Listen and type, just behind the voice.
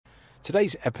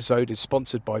Today's episode is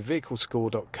sponsored by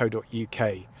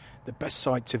vehiclescore.co.uk, the best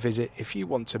site to visit if you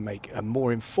want to make a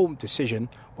more informed decision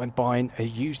when buying a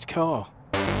used car.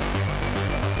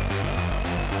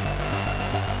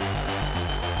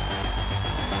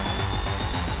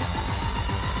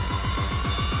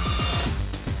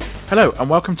 Hello and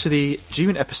welcome to the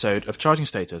June episode of Charging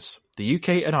Status, the UK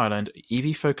and Ireland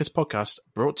EV-focused podcast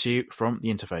brought to you from The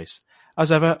Interface.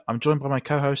 As ever, I'm joined by my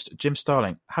co-host, Jim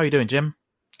Starling. How are you doing, Jim?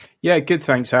 Yeah, good,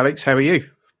 thanks, Alex. How are you?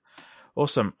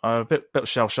 Awesome. A bit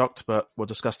shell-shocked, but we'll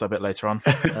discuss that a bit later on.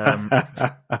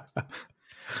 But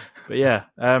yeah,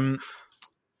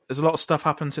 there's a lot of stuff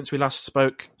happened since we last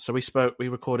spoke. So we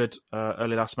recorded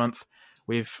early last month.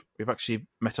 We've actually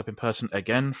met up in person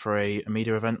again for a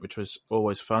media event, which was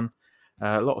always fun.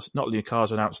 Not new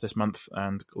cars announced this month,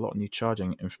 and a lot of new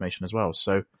charging information as well.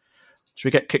 So, should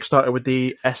we get kickstarted with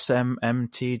the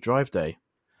SMMT Drive Day?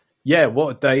 Yeah,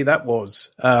 what a day that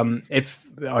was. If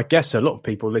I guess a lot of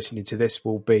people listening to this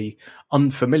will be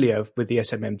unfamiliar with the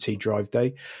SMMT Drive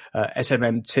Day.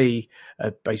 SMMT,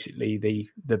 basically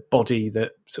the body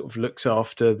that sort of looks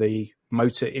after the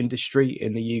motor industry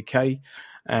in the UK.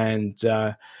 And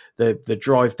the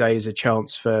Drive Day is a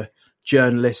chance for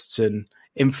journalists and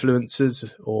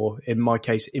influencers, or in my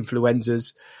case,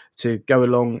 influencers, to go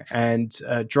along and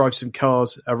drive some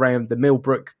cars around the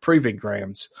Millbrook Proving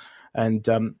Grounds. And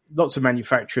lots of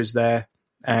manufacturers there,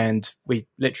 and we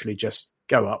literally just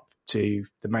go up to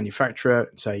the manufacturer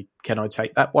and say, can I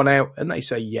take that one out? And they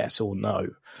say yes or no,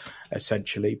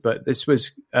 essentially. But this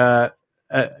was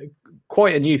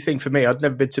quite a new thing for me. I'd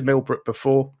never been to Millbrook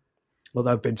before,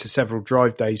 although I've been to several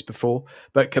Drive Days before,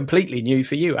 but completely new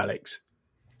for you, Alex.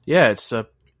 Yeah, it's it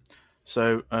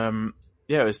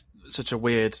was such a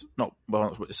weird,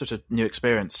 it's such a new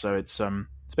experience. So it's a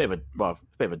bit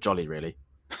of a jolly, really.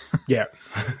 Yeah,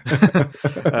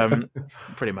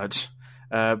 pretty much.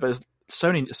 But there's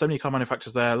so many car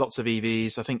manufacturers there, lots of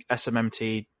EVs. I think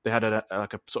SMMT, they had a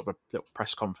sort of a little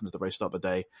press conference at the very start of the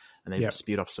day, and they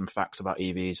spewed off some facts about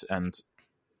EVs, and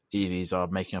EVs are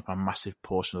making up a massive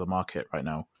portion of the market right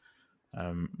now,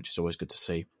 which is always good to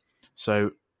see.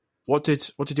 So, what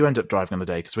did you end up driving on the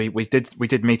day? Because we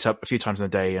did meet up a few times in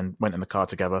the day and went in the car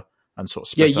together and sort of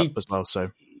split up as well.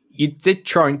 So you did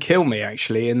try and kill me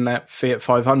actually in that Fiat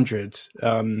 500.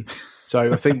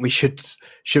 So I think we should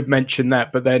mention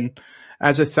that. But then,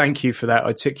 as a thank you for that,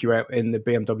 I took you out in the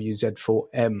BMW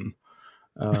Z4M.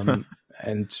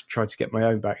 And tried to get my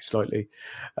own back slightly.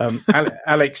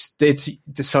 Alex did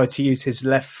decide to use his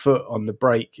left foot on the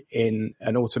brake in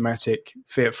an automatic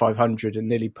Fiat 500 and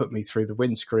nearly put me through the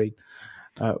windscreen,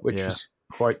 which was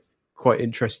quite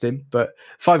interesting. But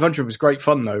 500 was great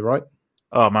fun, though, right?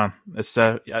 Oh man, it's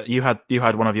you had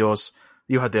one of yours.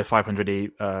 You had the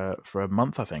 500e for a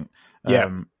month, I think.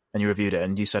 And you reviewed it,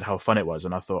 and you said how fun it was,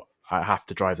 and I thought I had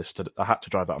to drive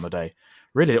that on the day.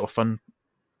 Really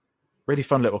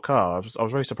fun little car. I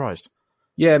was very surprised.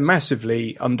 Yeah,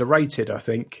 massively underrated, I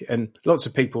think. And lots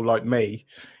of people like me,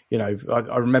 I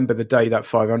remember the day that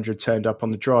 500 turned up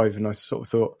on the drive, and I sort of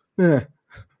thought, well,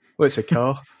 it's a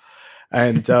car.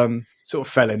 And sort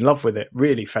of fell in love with it,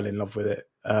 really fell in love with it.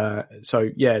 So,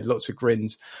 yeah, lots of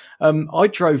grins. I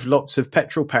drove lots of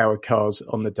petrol-powered cars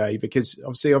on the day because,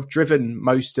 obviously, I've driven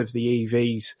most of the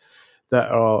EVs that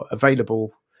are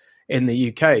available in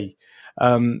the UK.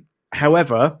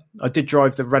 However, I did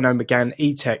drive the Renault Megane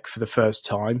E-Tech for the first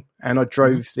time, and I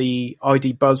drove the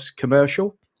ID Buzz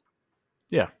commercial.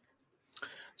 Yeah.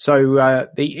 So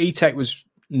the E-Tech was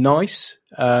nice.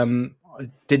 It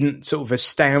didn't sort of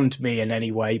astound me in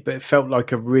any way, but it felt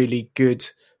like a really good,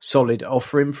 solid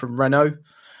offering from Renault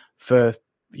for,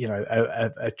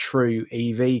 a true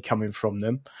EV coming from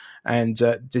them. And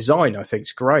design, I think,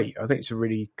 is great. I think it's a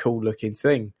really cool looking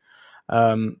thing.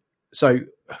 So,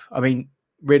 I mean,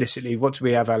 realistically, what do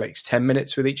we have, Alex? 10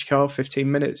 minutes with each car?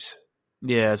 15 minutes?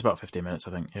 Yeah, it's about 15 minutes,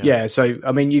 I think. Yeah, so,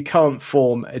 I mean, you can't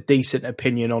form a decent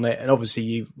opinion on it. And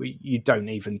obviously, you don't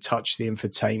even touch the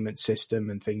infotainment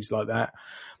system and things like that.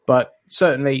 But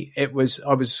certainly, I was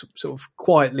sort of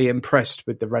quietly impressed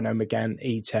with the Renault Megane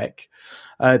E-Tech.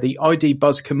 The ID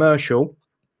Buzz commercial,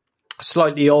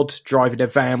 slightly odd driving a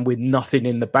van with nothing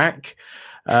in the back.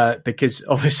 Because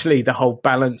obviously the whole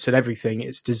balance and everything,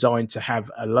 it's designed to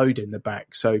have a load in the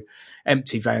back. So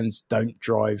empty vans don't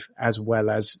drive as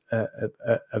well as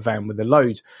a van with a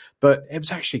load. But it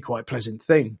was actually quite a pleasant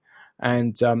thing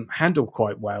and handled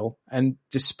quite well. And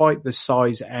despite the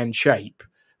size and shape,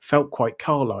 felt quite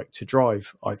car-like to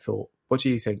drive, I thought. What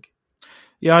do you think?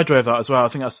 Yeah, I drove that as well. I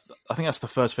think that's the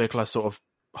first vehicle I sort of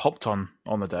hopped on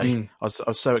the day. I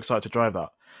was so excited to drive that.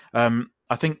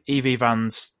 I think EV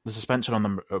vans, the suspension on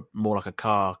them are more like a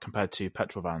car compared to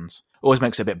petrol vans. Always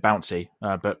makes it a bit bouncy,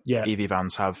 but EV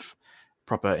vans have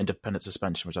proper independent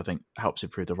suspension, which I think helps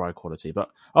improve the ride quality. But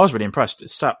I was really impressed.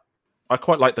 I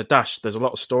quite like the dash. There's a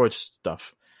lot of storage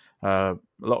stuff, a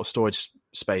lot of storage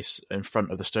space in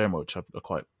front of the steering wheel, which I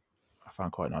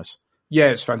found quite nice.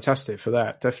 Yeah, it's fantastic for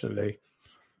that, definitely.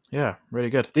 Yeah, really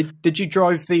good. Did you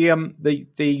drive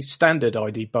the standard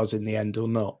ID Buzz in the end or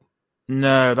not?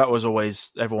 No, that was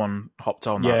always everyone hopped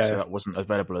on that, so that wasn't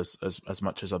available as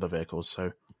much as other vehicles.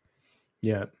 So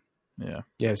yeah,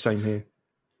 same here.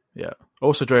 Yeah,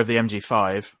 also drove the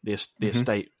MG5, the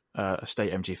estate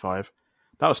MG5.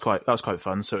 That was quite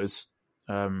fun. So it was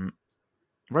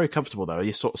very comfortable though.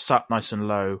 You sort of sat nice and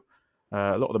low.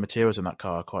 A lot of the materials in that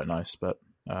car are quite nice, but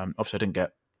obviously I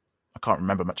can't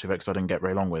remember much of it because I didn't get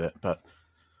very long with it. But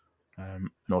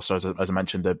and also as I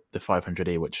mentioned, the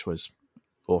 500e, which was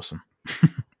awesome.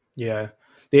 Yeah,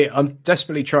 I'm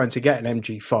desperately trying to get an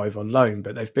MG5 on loan,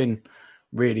 but they've been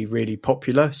really, really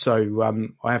popular.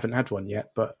 So I haven't had one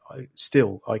yet, but I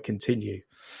continue.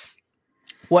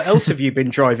 What else have you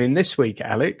been driving this week,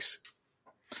 Alex?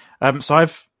 So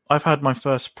I've had my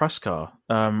first press car,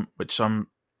 which I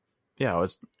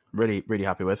was really, really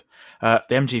happy with. The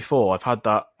MG4, I've had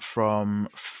that from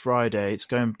Friday. It's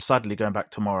sadly going back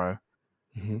tomorrow.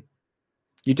 Mm-hmm.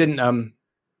 You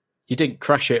didn't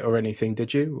crash it or anything,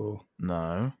 did you? Or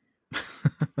no.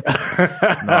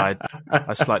 No,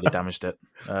 I slightly damaged it.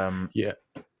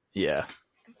 Yeah,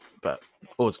 but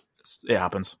it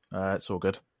happens. It's all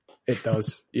good. It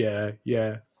does. Yeah.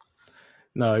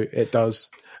 No, it does.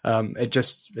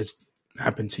 It's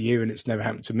happened to you, and it's never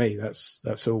happened to me.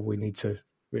 That's all we need to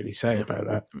really say about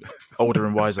that. Older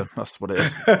and wiser. That's what it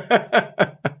is.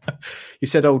 You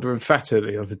said older and fatter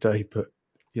the other day, but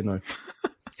you know.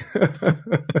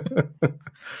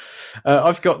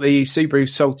 I've got the Subaru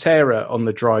Solterra on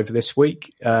the drive this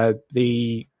week.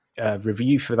 The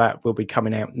review for that will be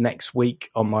coming out next week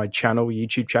on my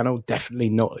YouTube channel. Definitely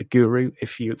not a guru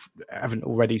if you haven't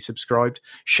already subscribed.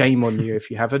 Shame on you if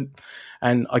you haven't.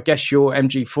 And I guess your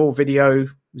MG4 video,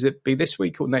 was it be this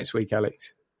week or next week,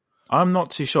 Alex? I'm not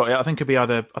too sure. I think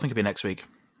it'll be next week.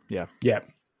 Yeah. Yeah.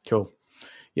 Cool.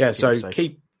 Yeah. So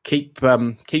keep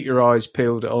your eyes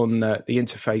peeled on the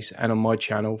interface and on my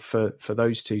channel for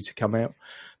those two to come out.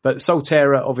 But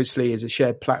Solterra obviously is a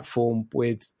shared platform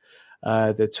with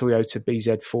the Toyota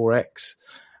BZ4X,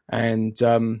 and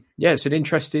it's an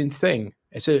interesting thing.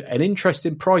 It's an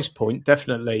interesting price point,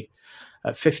 definitely.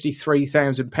 At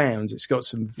 £53,000, it's got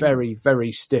some very,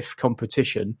 very stiff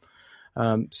competition.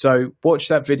 So watch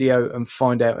that video and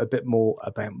find out a bit more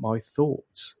about my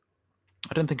thoughts.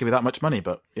 I don't think it'd be that much money,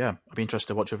 but yeah, I'd be interested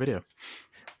to watch your video.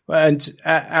 And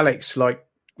Alex, like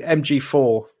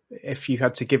MG4, if you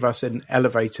had to give us an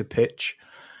elevator pitch,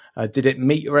 did it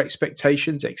meet your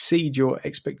expectations, exceed your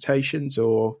expectations,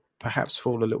 or perhaps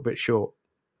fall a little bit short?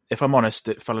 If I'm honest,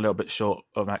 it fell a little bit short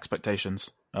of my expectations.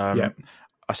 I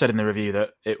said in the review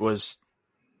that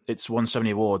it's won so many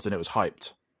awards and it was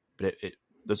hyped, but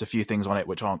there's a few things on it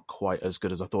which aren't quite as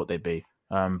good as I thought they'd be.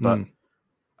 But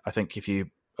I think if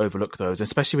you overlook those,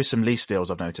 especially with some lease deals,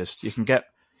 I've noticed you can get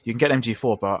MG4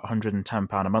 for about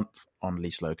 £110 a month on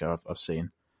Lease Loco. I've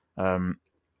seen.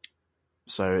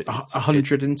 So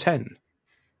 110.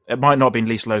 It might not have been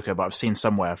Lease Loco, but I've seen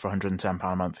somewhere for £110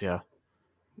 a month.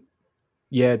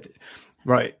 Yeah,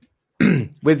 right.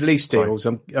 With lease deals,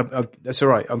 that's all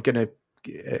right. I'm going to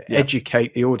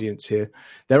educate the audience here.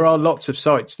 There are lots of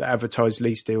sites that advertise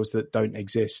lease deals that don't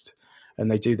exist,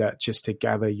 and they do that just to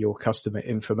gather your customer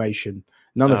information.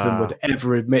 None of them would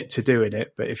ever admit to doing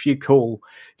it. But if you call,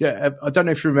 I don't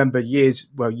know if you remember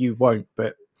you won't,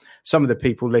 but some of the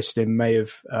people listening may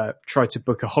have tried to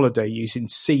book a holiday using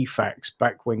CFAX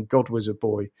back when God was a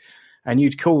boy. And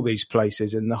you'd call these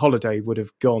places and the holiday would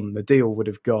have gone, the deal would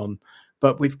have gone.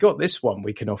 But we've got this one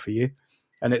we can offer you.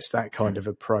 And it's that kind of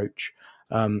approach.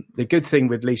 The good thing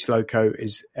with Lease Loco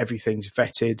is everything's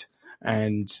vetted,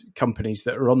 and companies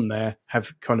that are on there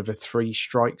have kind of a 3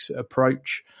 strikes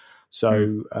approach.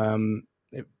 So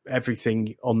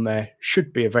everything on there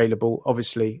should be available.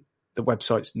 Obviously, the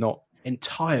website's not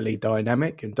entirely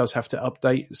dynamic and does have to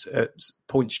update at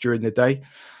points during the day.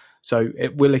 So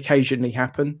it will occasionally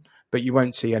happen, but you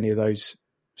won't see any of those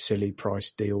silly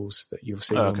price deals that you'll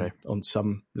see on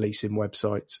some leasing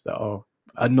websites that are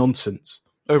a nonsense.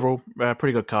 Overall,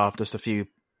 pretty good car. Just a few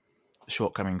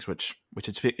shortcomings, which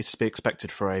is to be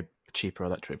expected for a cheaper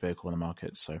electric vehicle in the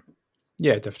market. So,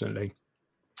 yeah, definitely.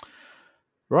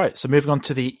 Right. So moving on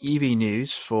to the EV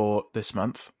news for this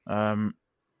month.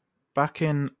 Back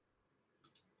in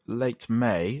late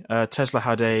May, Tesla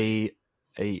had a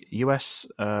a US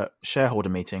shareholder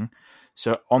meeting.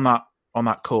 So on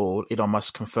that call, Elon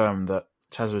Musk confirmed that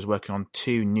Tesla is working on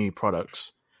 2 new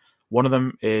products. One of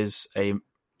them is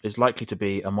likely to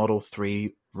be a Model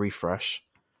 3 refresh.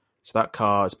 So that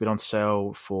car has been on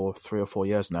sale for 3 or 4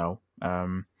 years now,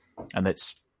 and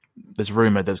there's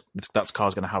rumor that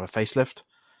car's going to have a facelift,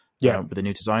 with a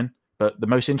new design. But the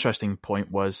most interesting point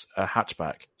was a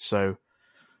hatchback. So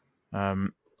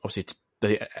obviously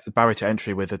the barrier to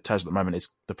entry with a Tesla at the moment is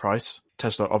the price.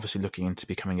 Tesla are obviously looking into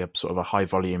becoming a sort of a high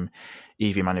volume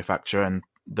EV manufacturer, and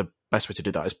the best way to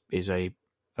do that is a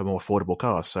more affordable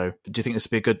car. So do you think this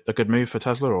would be a good move for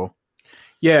Tesla, or?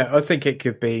 Yeah, I think it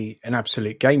could be an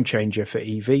absolute game changer for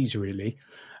EVs, really.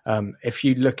 If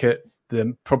you look at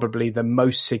probably the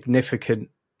most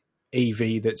significant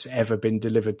EV that's ever been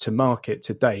delivered to market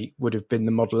to date would have been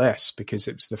the Model S, because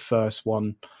it was the first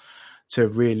one to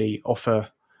really offer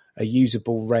a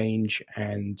usable range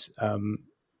and,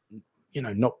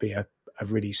 not be a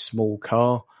really small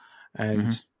car,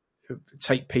 and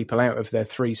take people out of their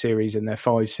 3 Series and their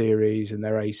 5 Series and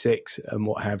their A6 and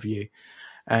what have you.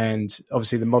 And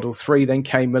obviously the Model 3 then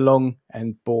came along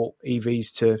and brought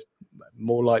EVs to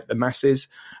more like the masses.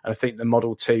 And I think the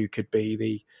Model 2 could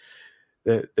be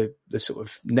the sort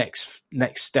of next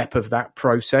step of that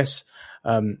process.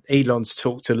 Elon's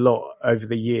talked a lot over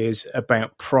the years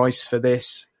about price for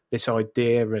this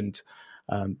idea, and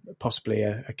possibly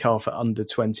a car for under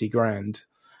 20 grand.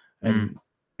 And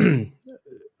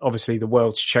obviously the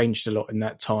world's changed a lot in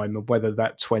that time, and whether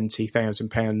that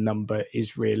 £20,000 number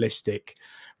is realistic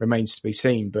remains to be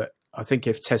seen. But I think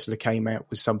if Tesla came out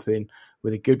with something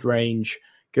with a good range,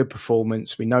 good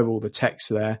performance, we know all the tech's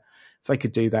there, if they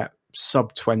could do that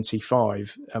sub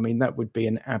 25, I mean, that would be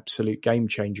an absolute game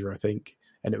changer, I think.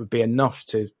 And it would be enough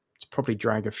to probably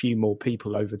drag a few more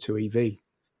people over to EV.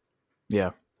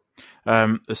 Yeah.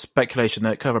 The speculation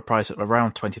that it could have a price at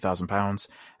around £20,000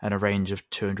 and a range of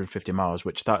 250 miles,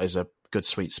 which that is a good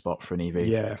sweet spot for an EV.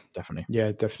 Yeah, definitely.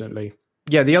 Yeah, definitely.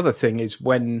 Yeah, the other thing is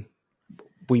when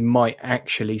we might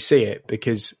actually see it,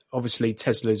 because obviously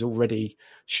Tesla is already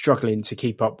struggling to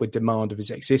keep up with demand of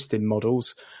its existing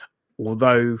models.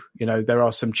 Although, there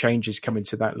are some changes coming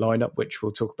to that lineup, which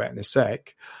we'll talk about in a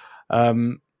sec.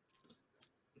 They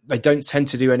don't tend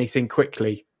to do anything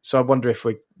quickly. So I wonder if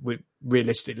we're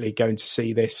realistically going to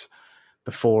see this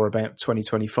before about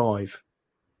 2025.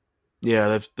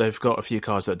 Yeah, they've got a few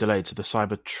cars that are delayed. So the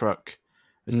Cybertruck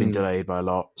has been delayed by a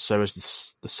lot. So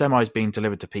is the Semi's being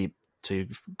delivered to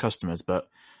customers, but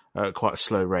at quite a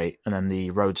slow rate. And then the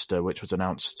Roadster, which was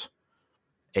announced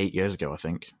 8 years ago, I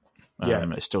think.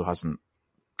 It still hasn't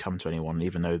come to anyone,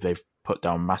 even though they've put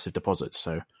down massive deposits.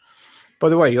 So, by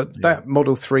the way, that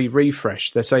Model 3 refresh,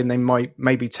 they're saying they might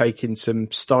maybe take in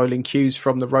some styling cues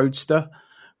from the Roadster,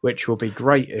 which will be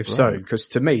great if so, because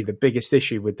to me, the biggest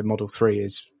issue with the Model 3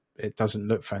 is it doesn't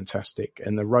look fantastic,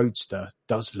 and the Roadster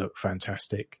does look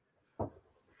fantastic.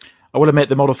 I will admit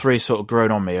the Model 3 sort of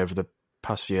grown on me over the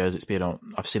past few years.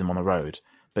 I've seen them on the road,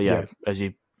 but as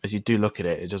you do look at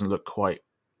it, it doesn't look quite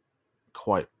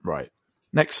right.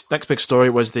 Next big story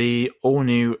was the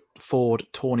all-new Ford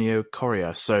Tourneo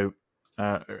Courier. So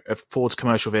Ford's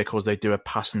commercial vehicles, they do a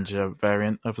passenger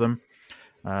variant of them.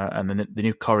 And then the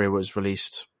new Courier was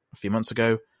released a few months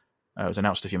ago. It was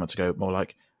announced a few months ago, more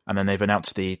like. And then they've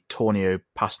announced the Tourneo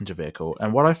passenger vehicle.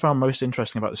 And what I found most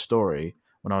interesting about the story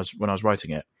when I was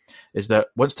writing it is that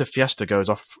once the Fiesta goes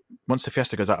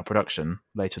out of production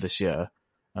later this year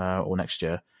or next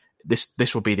year,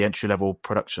 this will be the entry-level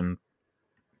production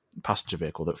passenger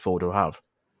vehicle that Ford will have,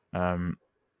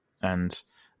 and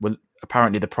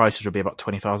apparently the prices will be about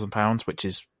 £20,000, which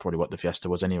is probably what the Fiesta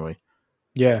was anyway.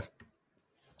 Yeah,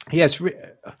 yes.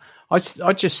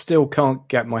 I just still can't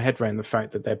get my head around the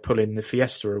fact that they're pulling the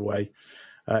Fiesta away.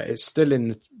 It's still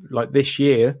in this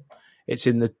year. It's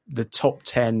in the top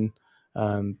 10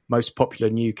 most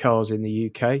popular new cars in the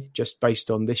UK, just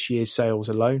based on this year's sales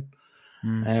alone.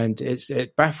 And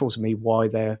it baffles me why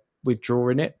they're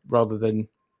withdrawing it rather than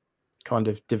kind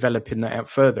of developing that out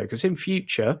further, because in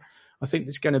future I think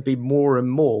there's going to be more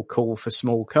and more call for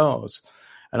small cars,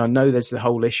 and I know there's the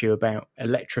whole issue about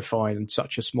electrifying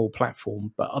such a small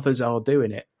platform, but others are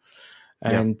doing it.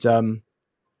 And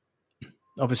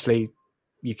obviously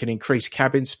you can increase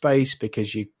cabin space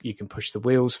because you can push the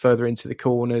wheels further into the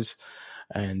corners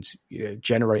and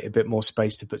generate a bit more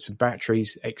space to put some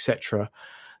batteries, etc.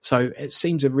 So it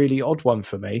seems a really odd one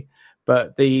for me.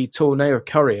 But the Tourneo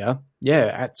Courier,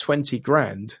 at 20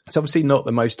 grand, it's obviously not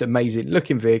the most amazing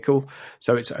looking vehicle,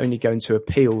 so it's only going to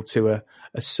appeal to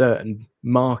a certain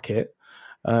market.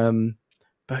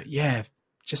 But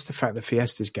just the fact that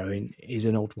Fiesta's going is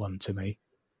an odd one to me.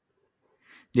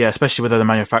 Yeah, especially with other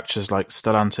manufacturers like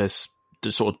Stellantis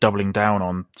sort of doubling down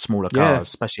on smaller cars,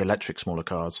 especially electric smaller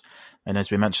cars. And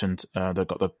as we mentioned, they've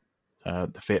got the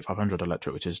Fiat 500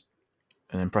 electric, which is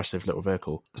an impressive little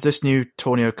vehicle. So this new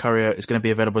Tornio Courier is going to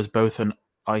be available as both an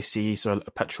ICE, so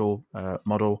a petrol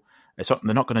model.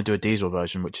 They're not going to do a diesel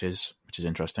version, which is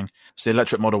interesting. So the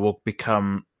electric model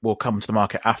will come to the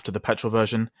market after the petrol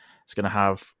version. It's going to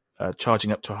have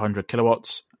charging up to 100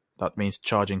 kilowatts. That means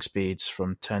charging speeds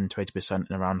from 10 to 80%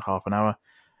 in around half an hour,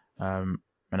 and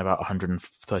about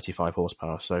 135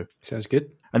 horsepower. So sounds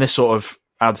good. And this sort of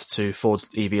adds to Ford's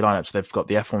EV lineups. They've got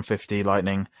the F-150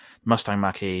 Lightning, Mustang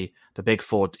Mach-E, the big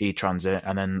Ford E-Transit,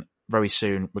 and then very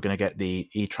soon we're going to get the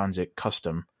E-Transit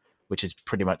Custom, which is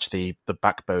pretty much the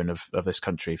backbone of this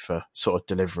country for sort of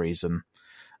deliveries and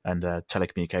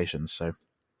telecommunications. So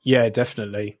yeah,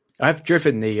 definitely. I've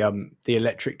driven the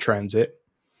electric Transit.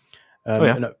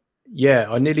 And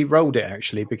I nearly rolled it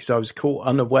actually because I was caught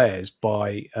unawares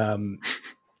by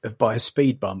a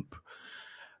speed bump,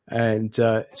 and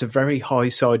it's a very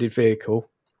high-sided vehicle.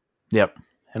 Yep.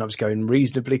 And I was going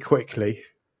reasonably quickly,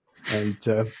 and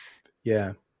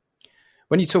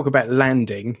when you talk about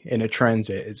landing in a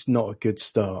Transit, it's not a good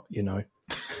start, you know.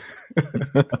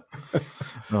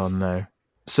 Oh no!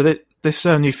 So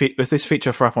this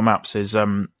feature for Apple Maps is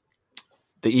the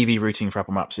EV routing for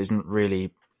Apple Maps isn't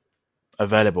really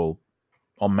available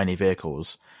on many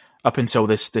vehicles. Up until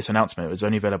this announcement, it was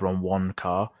only available on one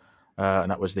car, and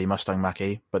that was the Mustang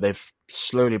Mach-E. But they've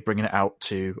slowly bringing it out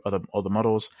to other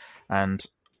models. And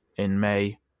in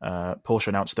May, Porsche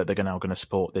announced that they're now going to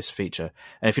support this feature.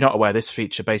 And if you're not aware, this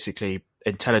feature basically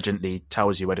intelligently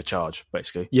tells you where to charge.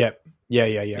 Basically, yeah.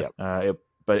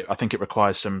 But I think it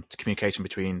requires some communication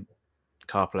between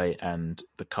CarPlay and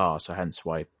the car, so hence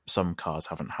why some cars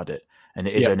haven't had it, and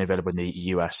it is only available in the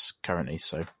US currently.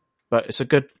 So, but it's a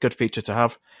good feature to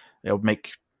have. It'll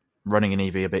make running an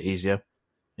EV a bit easier,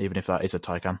 even if that is a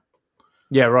Taycan.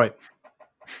 Yeah, right.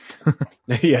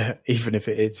 Yeah, even if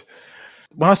it is.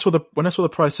 When I saw the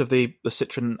price of the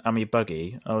Citroen Ami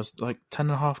buggy, I was like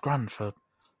 $10,500 for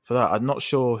that. I'm not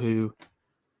sure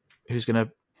who's gonna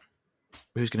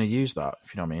use that.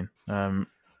 If you know what I mean.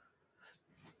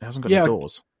 It hasn't got any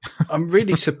doors. I'm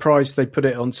really surprised they put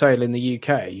it on sale in the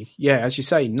UK. Yeah, as you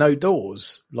say, no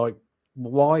doors. Like,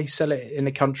 why sell it in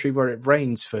a country where it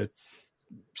rains for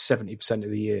 70%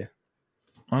 of the year?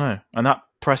 I know. And that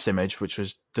press image, which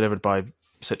was delivered by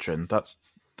Citroen,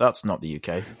 that's not the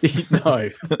UK. No.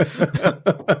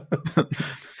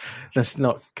 That's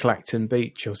not Clacton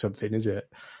Beach or something, is it?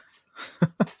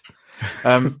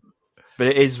 But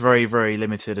it is very, very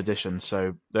limited edition,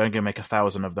 so they're only going to make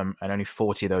 1,000 of them, and only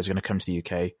 40 of those are going to come to the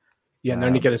UK. Yeah, and they're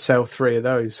only going to sell 3 of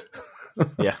those.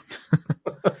 Yeah.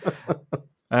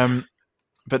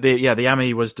 But the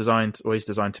Ami was designed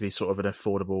to be sort of an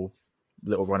affordable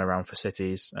little runaround for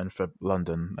cities, and for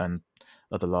London and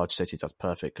other large cities, that's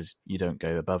perfect because you don't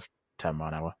go above 10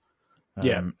 miles an hour.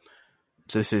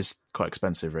 So this is quite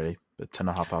expensive, really, but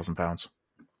 £10,500.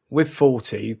 With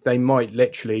 40, they might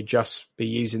literally just be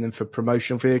using them for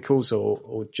promotional vehicles,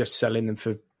 or just selling them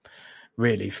for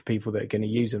people that are going to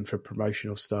use them for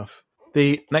promotional stuff.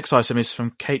 The next item is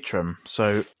from Caterham.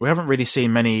 So we haven't really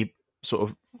seen many sort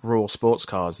of raw sports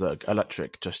cars that are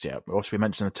electric just yet. Obviously, we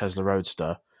mentioned the Tesla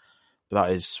Roadster, but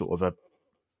that is sort of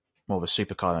more of a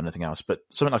supercar than anything else. But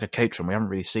something like a Caterham we haven't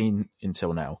really seen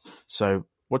until now. So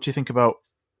what do you think about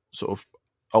sort of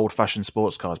old-fashioned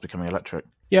sports cars becoming electric?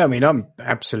 Yeah, I mean, I'm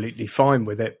absolutely fine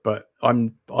with it, but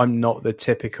I'm not the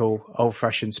typical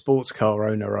old-fashioned sports car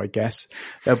owner, I guess.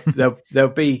 There'll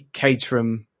be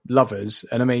Caterham lovers,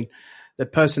 and I mean, the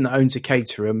person that owns a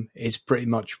Caterham is pretty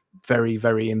much very,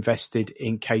 very invested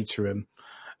in Caterham.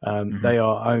 They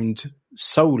are owned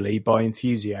solely by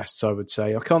enthusiasts, I would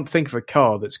say. I can't think of a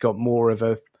car that's got more of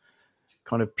a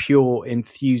kind of pure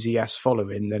enthusiast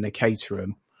following than a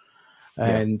Caterham.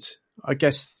 And I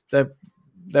guess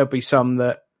there'll be some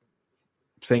that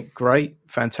think, great,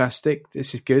 fantastic,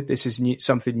 this is good, this is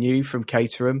something new from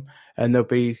Caterham, and there'll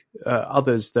be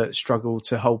others that struggle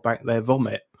to hold back their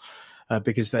vomit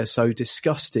because they're so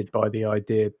disgusted by the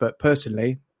idea. But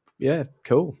personally, yeah,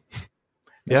 cool.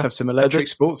 Let's have some electric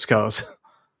sports cars.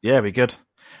 Yeah, it'd be good.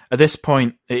 At this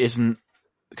point, it isn't.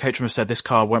 Caterham have said this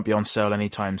car won't be on sale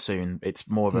anytime soon. It's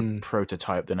more of a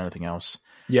prototype than anything else.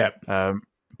 Yeah.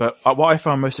 But what I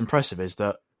found most impressive is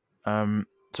that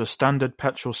so standard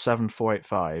petrol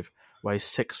 7485 weighs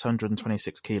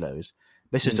 626 kilos.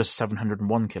 This is just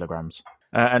 701 kilograms,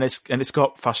 and it's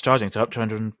got fast charging, so up to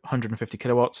 150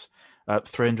 kilowatts,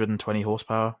 320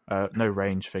 horsepower. No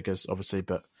range figures, obviously,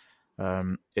 but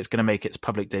it's going to make its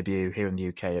public debut here in the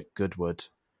UK at Goodwood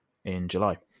in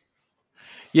July.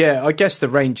 Yeah, I guess the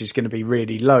range is going to be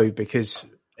really low because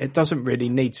it doesn't really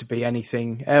need to be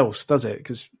anything else, does it?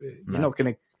 Because you're not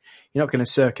going to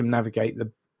circumnavigate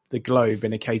the globe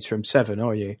in a Caterham 7,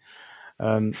 are you?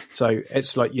 So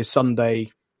it's like your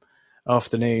Sunday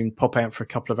afternoon, pop out for a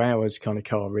couple of hours kind of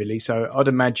car, really. So I'd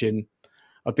imagine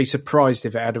I'd be surprised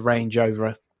if it had a range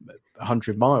over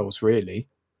 100 miles, really.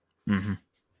 Mm-hmm.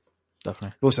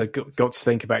 Definitely. Also got to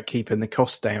think about keeping the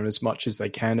cost down as much as they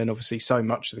can, and obviously so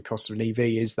much of the cost of an EV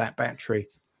is that battery.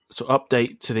 So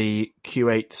update to the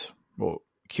Q8 or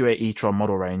Q8 e-tron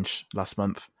model range last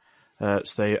month.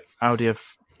 So Audi have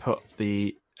put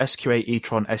the SQ8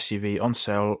 e-tron SUV on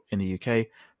sale in the UK,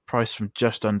 priced from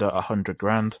just under 100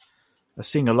 grand. We're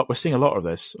seeing a lot of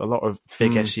this. A lot of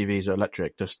big SUVs are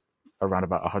electric, just around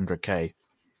about 100k.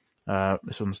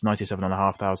 This one's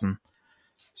 97,500.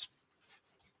 It's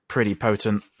pretty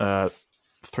potent.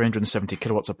 370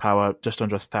 kilowatts of power, just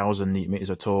under 1,000 newton meters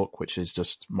of torque, which is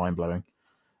just mind blowing.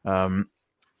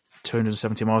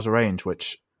 270 miles of range,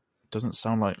 which doesn't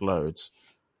sound like loads.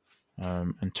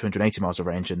 And 280 miles of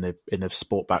range in the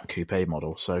Sportback Coupe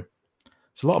model. So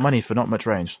it's a lot of money for not much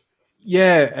range.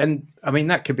 Yeah, and I mean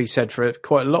that could be said for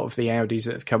quite a lot of the Audis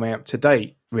that have come out to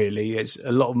date. Really, it's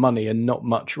a lot of money and not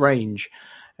much range,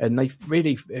 and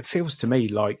it feels to me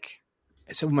like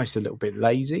it's almost a little bit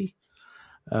lazy.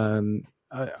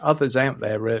 Others out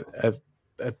there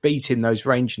are beating those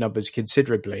range numbers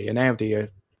considerably, and Audi are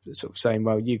sort of saying,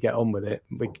 "Well, you get on with it.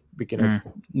 We're going to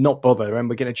not bother, and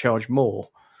we're going to charge more."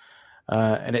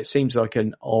 And it seems like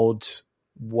an odd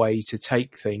way to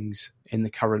take things in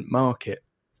the current market.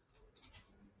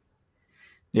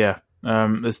 Yeah,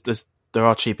 there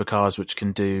are cheaper cars which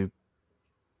can do,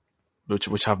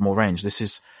 which have more range. This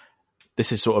is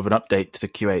sort of an update to the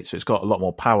Q8, so it's got a lot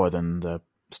more power than the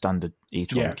standard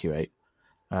e-tron Q8.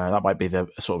 That might be the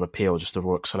sort of appeal, just the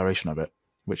raw acceleration of it,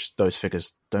 which those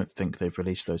figures, don't think they've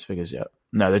released those figures yet.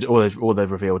 No, all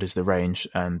they've revealed is the range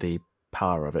and the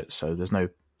power of it, so there's no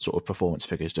sort of performance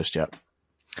figures just yet.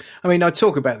 I mean, I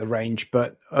talk about the range,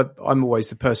 but I'm always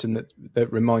the person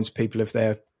that reminds people of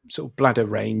their sort of bladder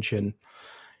range, and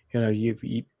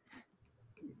you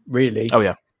really,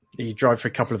 you drive for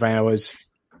a couple of hours,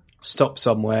 stop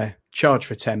somewhere, charge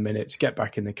for 10 minutes, get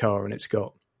back in the car, and it's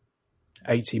got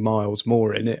 80 miles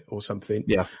more in it or something.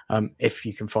 Yeah. If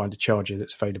you can find a charger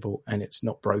that's available and it's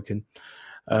not broken.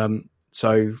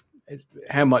 So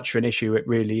how much of an issue it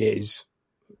really is,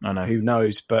 I know. Who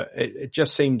knows? But it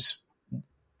just seems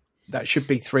that should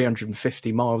be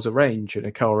 350 miles of range in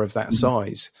a car of that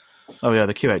size. Oh yeah,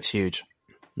 the Q8's huge.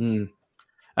 And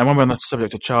when we're on the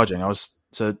subject of charging,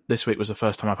 so this week was the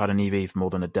first time I've had an EV for more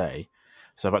than a day.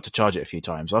 So I've had to charge it a few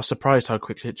times. I was surprised how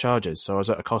quickly it charges. So I was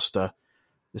at a Costa.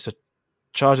 It's a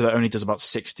charger that only does about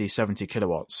 60, 70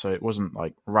 kilowatts. So it wasn't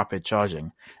like rapid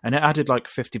charging. And it added like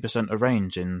 50% of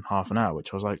range in half an hour,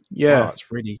 which I was like, wow,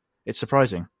 it's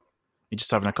surprising. You're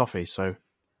just having a coffee. So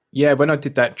yeah, when I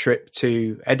did that trip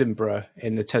to Edinburgh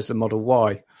in the Tesla Model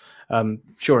Y,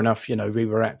 sure enough, we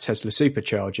were at Tesla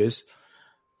Superchargers,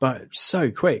 but so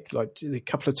quick. Like a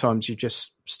couple of times you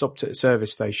just stopped at a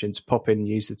service station to pop in and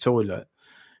use the toilet.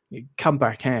 You come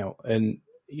back out and,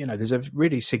 there's a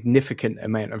really significant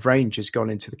amount of range has gone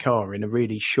into the car in a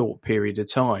really short period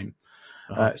of time,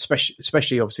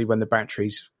 especially obviously when the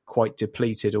battery's quite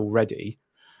depleted already.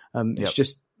 It's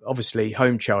just obviously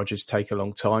home chargers take a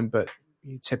long time, but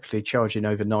you typically charging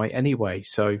overnight anyway.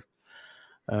 So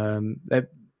I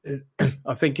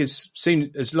think as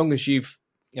soon as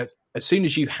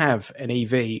you have an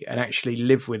EV and actually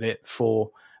live with it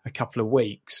for a couple of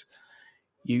weeks,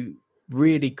 you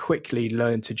really quickly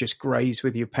learn to just graze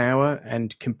with your power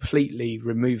and completely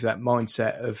remove that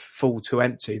mindset of full to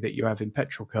empty that you have in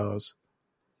petrol cars.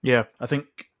 Yeah, I think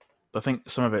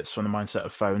some of it's from the mindset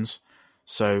of phones.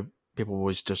 So people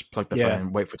always just plug their phone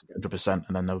and wait for it to get 100%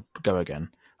 and then they'll go again.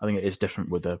 I think it is different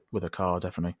with a car,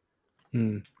 definitely.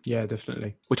 Yeah,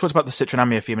 definitely. We talked about the Citroen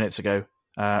Ami a few minutes ago,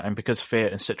 and because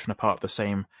Fiat and Citroen are part of the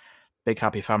same big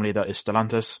happy family that is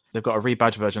Stellantis, they've got a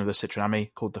rebadged version of the Citroen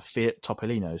Ami called the Fiat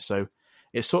Topolino. So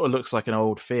it sort of looks like an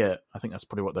old Fiat. I think that's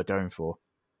probably what they're going for.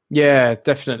 Yeah,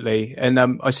 definitely. And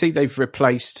I see they've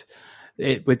replaced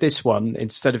it with this one.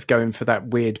 Instead of going for that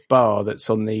weird bar that's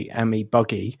on the Ami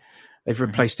buggy, they've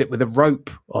replaced it with a rope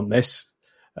on this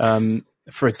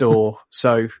for a door.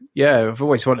 So, yeah, I've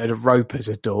always wanted a rope as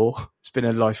a door. It's been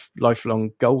a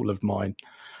lifelong goal of mine.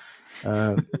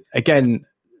 Again,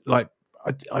 like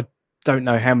I don't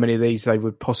know how many of these they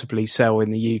would possibly sell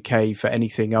in the UK for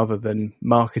anything other than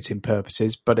marketing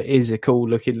purposes, but it is a cool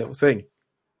looking little thing.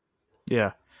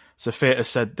 Yeah. So Fiat has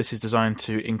said this is designed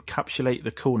to encapsulate the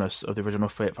coolness of the original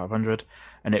Fiat 500,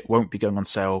 and it won't be going on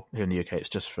sale here in the UK. It's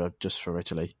just for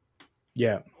Italy.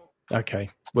 Yeah.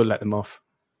 Okay. We'll let them off.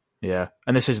 Yeah,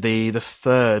 and this is the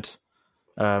third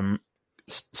Citroen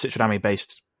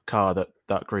Ami-based car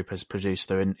that group has produced.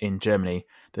 So in Germany,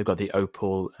 they've got the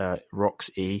Opel Rox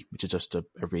E, which is just a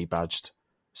rebadged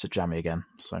Citroen Ami again.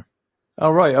 So, oh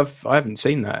right, I haven't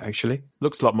seen that actually.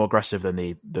 Looks a lot more aggressive than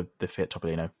the Fiat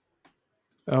Topolino.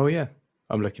 Oh yeah,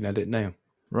 I'm looking at it now.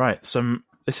 Right,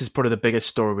 this is probably the biggest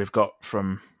story we've got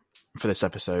for this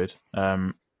episode.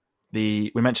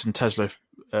 We mentioned Tesla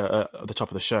at the top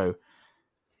of the show.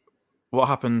 What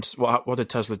happened? What did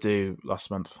Tesla do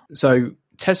last month? So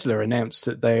Tesla announced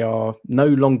that they are no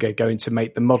longer going to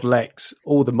make the Model X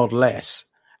or the Model S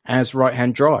as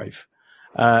right-hand drive.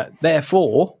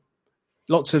 Therefore,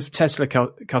 lots of Tesla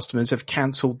customers have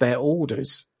cancelled their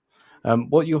orders.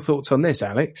 What are your thoughts on this,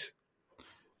 Alex?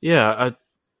 Yeah,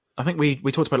 I think we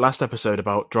talked about last episode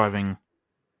about driving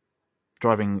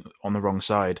on the wrong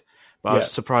side, but yeah. I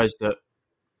was surprised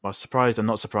and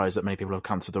not surprised that many people have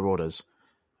cancelled their orders.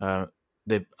 I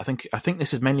think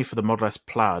this is mainly for the Model S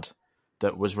Plaid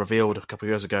that was revealed a couple of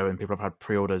years ago, and people have had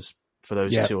pre-orders for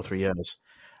those 2 or 3 years.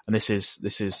 And this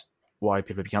is why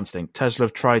people are cancelling. Tesla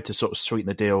have tried to sort of sweeten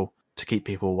the deal to keep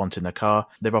people wanting their car.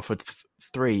 They've offered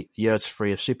 3 years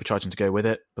free of supercharging to go with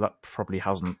it, but that probably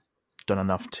hasn't done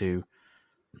enough to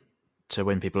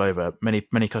win people over.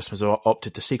 Many customers have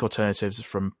opted to seek alternatives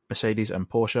from Mercedes and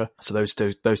Porsche. So those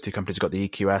two companies have got the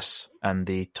EQS and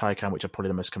the Taycan, which are probably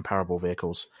the most comparable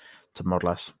vehicles to Model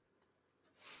S.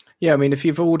 Yeah, I mean, if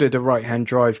you've ordered a right-hand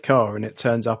drive car and it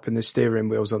turns up and the steering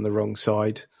wheel's on the wrong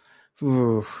side,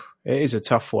 it is a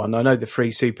tough one. I know the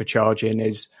free supercharging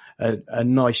is a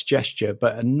nice gesture,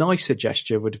 but a nicer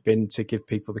gesture would have been to give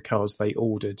people the cars they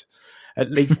ordered. At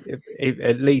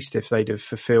least if they'd have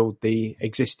fulfilled the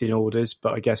existing orders.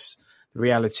 But I guess the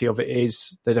reality of it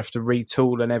is they'd have to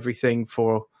retool and everything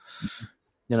for,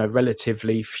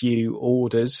 relatively few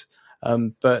orders.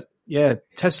 But yeah,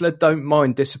 Tesla don't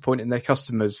mind disappointing their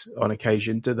customers on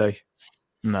occasion, do they?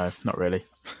 No, not really.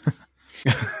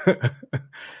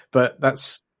 But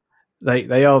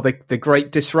they are the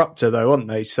great disruptor, though, aren't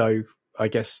they? So I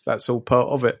guess that's all part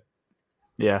of it.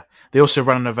 Yeah, they also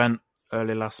ran an event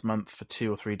early last month for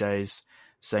 2 or 3 days,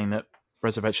 saying that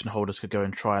reservation holders could go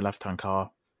and try a left-hand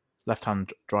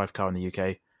drive car in the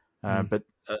UK. But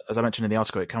as I mentioned in the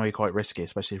article, it can be quite risky,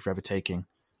 especially if you're overtaking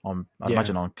on, I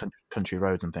imagine, on country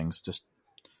roads and things.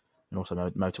 And also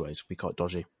motorways be quite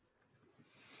dodgy.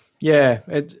 Yeah,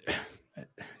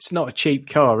 it's not a cheap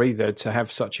car either to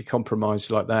have such a compromise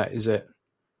like that, is it?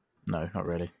 No, not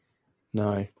really.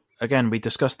 No. Again, we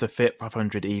discussed the Fiat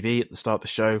 500 EV at the start of the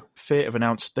show. Fiat have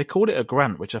announced they called it a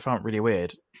grant, which I found really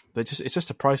weird. It's just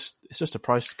a price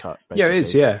cut. Basically. Yeah, it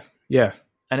is. Yeah.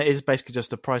 And it is basically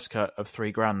just a price cut of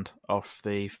 $3,000 off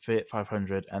the Fiat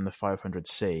 500 and the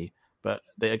 500C. But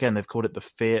they've called it the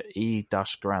Fiat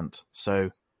E-Grant. So,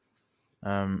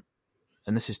 and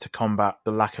this is to combat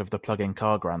the lack of the plug-in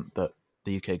car grant that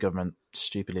the UK government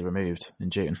stupidly removed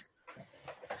in June.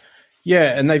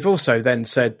 Yeah, and they've also then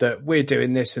said that we're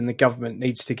doing this and the government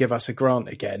needs to give us a grant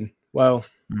again. Well,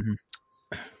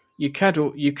 you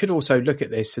could also look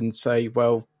at this and say,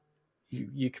 well,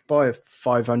 you could buy a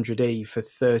 500e for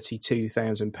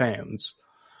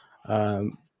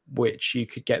 £32,000, which you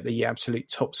could get the absolute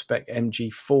top spec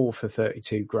MG4 for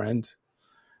 $32,000,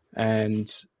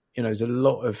 and there's a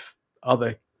lot of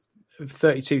other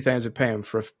 £32,000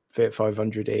 for a Fiat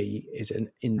 500e is an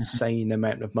insane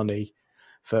amount of money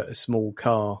for a small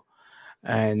car.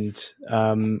 And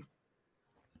I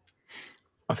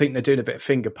think they're doing a bit of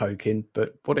finger poking,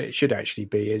 but what it should actually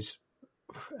be is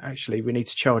actually we need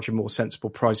to charge a more sensible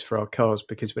price for our cars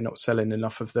because we're not selling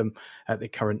enough of them at the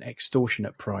current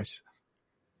extortionate price.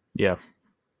 Yeah,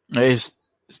 it's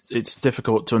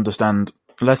difficult to understand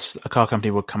unless a car company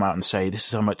would come out and say this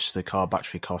is how much the car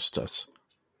battery costs us,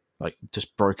 like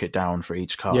just broke it down for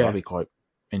each car. That'd be quite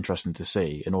interesting to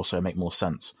see and also make more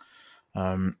sense.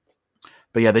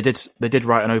 But yeah, they did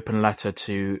write an open letter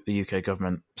to the UK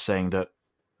government saying that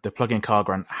the plug-in car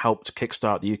grant helped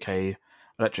kickstart the UK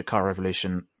electric car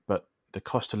revolution, but the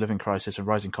cost of living crisis and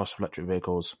rising costs of electric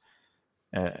vehicles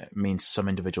means some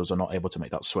individuals are not able to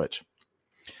make that switch.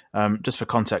 Just for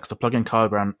context, the plug-in car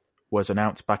grant was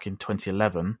announced back in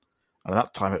 2011, and at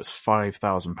that time it was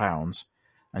 £5,000,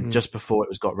 and just before it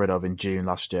was got rid of in June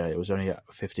last year, it was only at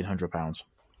 £1,500.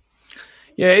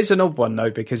 Yeah, it's an odd one, though,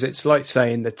 because it's like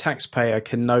saying the taxpayer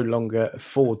can no longer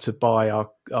afford to buy our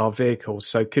vehicles.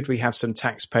 So could we have some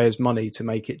taxpayers' money to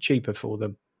make it cheaper for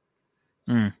them?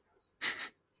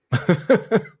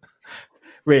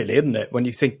 really, isn't it? When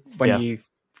you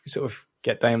sort of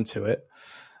get down to it.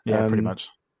 Yeah, pretty much.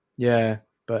 Yeah,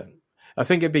 but I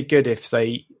think it'd be good if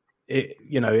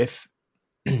if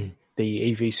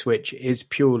the EV switch is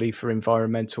purely for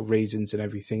environmental reasons and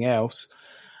everything else,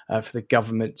 for the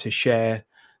government to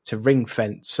ring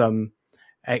fence some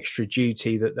extra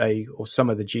duty or some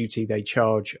of the duty they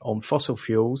charge on fossil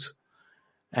fuels,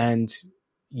 and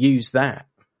use that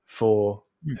for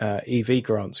EV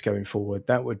grants going forward.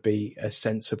 That would be a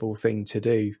sensible thing to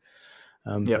do.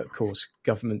 But of course,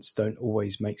 governments don't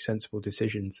always make sensible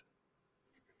decisions.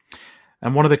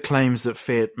 And one of the claims that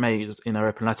Fiat made in their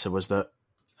open letter was that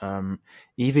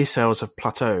EV sales have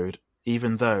plateaued,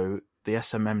 even though the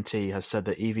SMMT has said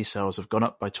that EV sales have gone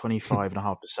up by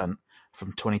 25.5%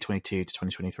 from 2022 to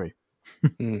 2023.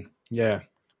 Yeah. A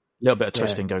little bit of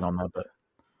twisting going on there, but...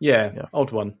 Yeah,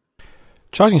 odd one.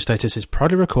 Charging Status is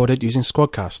proudly recorded using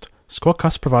Squadcast.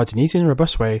 Squadcast provides an easy and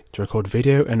robust way to record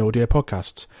video and audio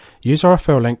podcasts. Use our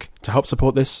referral link to help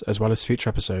support this as well as future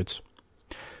episodes.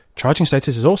 Charging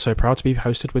Status is also proud to be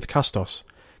hosted with Castos.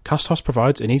 Castos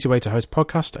provides an easy way to host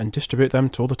podcasts and distribute them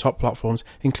to all the top platforms,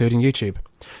 including YouTube.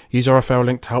 Use our referral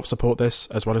link to help support this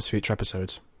as well as future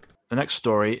episodes. The next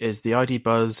story is the ID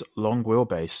Buzz long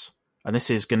wheelbase, and this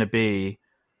is going to be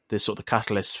the sort of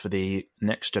catalyst for the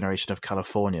next generation of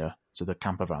California, so the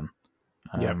camper van.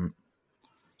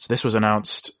 So this was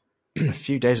announced a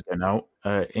few days ago now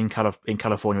in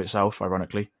California itself,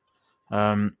 ironically.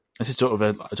 This is sort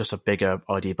of just a bigger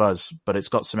ID Buzz, but it's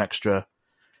got some extra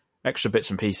bits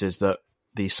and pieces that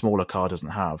the smaller car doesn't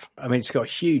have. I mean, it's got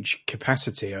huge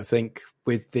capacity. I think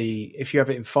if you have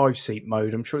it in 5-seat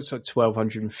mode, I'm sure it's like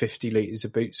 1,250 litres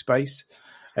of boot space.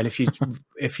 And if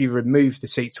you remove the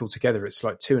seats altogether, it's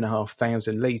like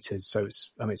 2,500 litres. So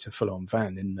it's a full-on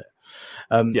van, isn't it?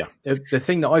 The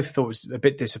thing that I thought was a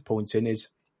bit disappointing is,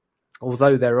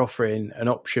 although they're offering an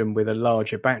option with a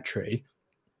larger battery,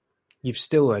 you've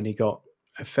still only got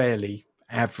a fairly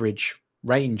average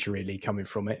range really coming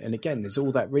from it. And again, there's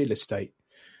all that real estate,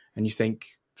 and you think,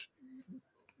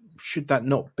 should that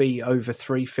not be over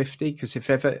 350? Because if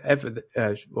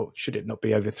should it not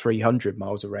be over 300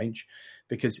 miles of range?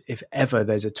 Because if ever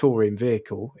there's a touring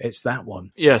vehicle, it's that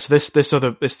one. Yeah. So this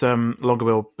longer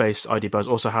wheelbase ID Buzz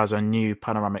also has a new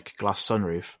panoramic glass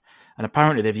sunroof, and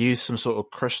apparently they've used some sort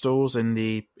of crystals in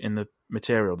the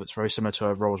material that's very similar to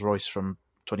a Rolls Royce from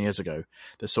 20 years ago.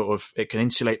 It can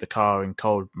insulate the car in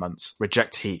cold months,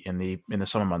 reject heat in the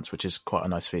summer months, which is quite a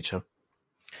nice feature.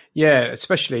 Yeah,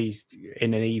 especially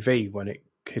in an EV when it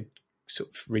could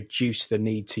sort of reduce the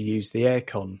need to use the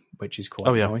aircon, which is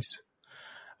quite nice.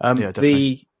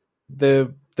 The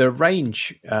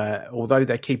range, although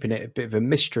they're keeping it a bit of a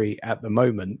mystery at the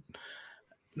moment,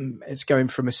 it's going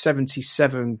from a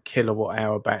 77 kilowatt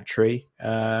hour battery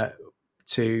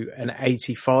to an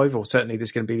 85, or certainly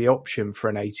there's going to be the option for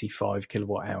an 85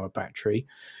 kilowatt hour battery.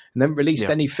 And they haven't released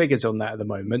any figures on that at the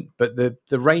moment, but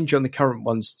the range on the current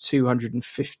one's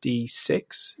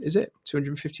 256, is it?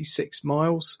 256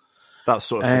 miles? That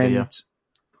sort of figure,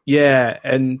 yeah,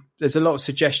 and there's a lot of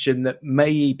suggestion that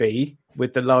maybe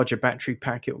with the larger battery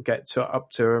pack, it will get up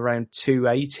to around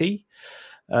 280.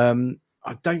 I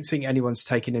don't think anyone's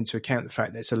taken into account the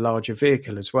fact that it's a larger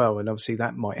vehicle as well, and obviously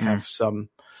that might have some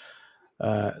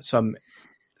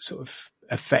sort of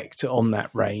effect on that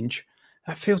range.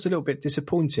 That feels a little bit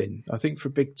disappointing. I think for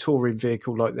a big touring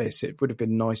vehicle like this, it would have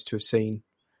been nice to have seen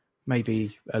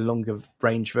maybe a longer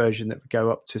range version that would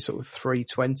go up to sort of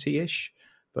 320-ish.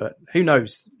 But who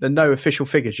knows? There are no official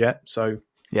figures yet. So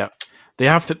yeah, they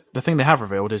have the thing they have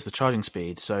revealed is the charging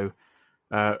speed. So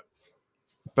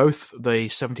both the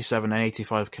 77 and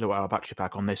 85 kilowatt hour battery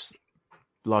pack on this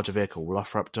larger vehicle will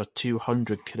offer up to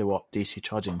 200 kilowatt DC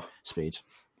charging speeds.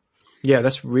 Yeah,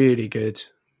 that's really good.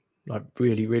 Like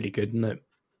really, really good, isn't it?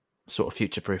 Sort of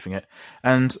future-proofing it.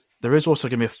 And there is also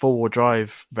going to be a four-wheel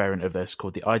drive variant of this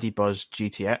called the ID Buzz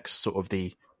GTX, sort of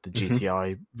the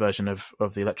GTI version of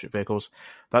the electric vehicles.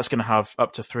 That's going to have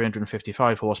up to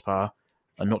 355 horsepower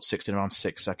and 0-60 in around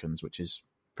 6 seconds, which is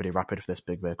pretty rapid for this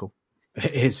big vehicle.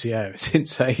 It is, yeah. It's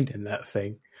insane in that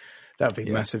thing. That would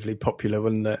be massively popular,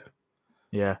 wouldn't it?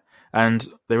 Yeah. And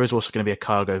there is also going to be a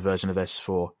cargo version of this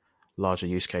for larger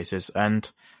use cases. And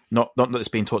not that it's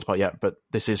been talked about yet, but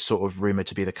this is sort of rumoured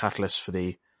to be the catalyst for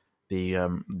the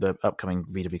upcoming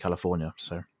VW California.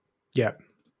 So yeah,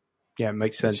 it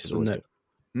makes sense, doesn't it?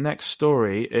 Next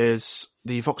story is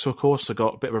the Vauxhall Corsa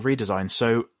got a bit of a redesign.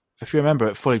 So if you remember,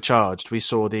 at Fully Charged, we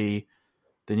saw the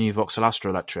new Vauxhall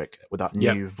Astra Electric with that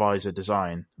new visor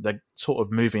design. They're sort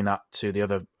of moving that to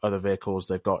the other vehicles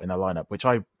they've got in their lineup, which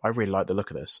I really like the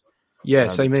look of this. Yeah,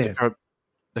 same here.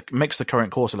 It makes the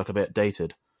current Corsa look a bit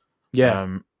dated.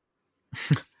 Yeah.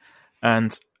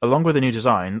 And along with the new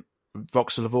design,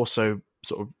 Vauxhall have also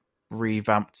sort of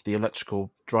revamped the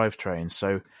electrical drivetrain.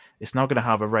 So it's now going to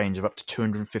have a range of up to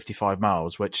 255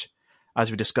 miles, which,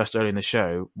 as we discussed earlier in the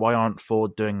show, why aren't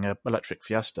Ford doing an electric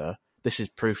Fiesta? This is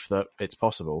proof that it's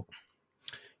possible.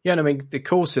 Yeah, and I mean, the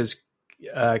Corsa's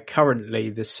currently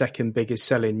the second biggest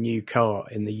selling new car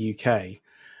in the UK.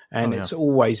 And it's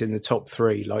always in the top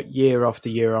three. Like year after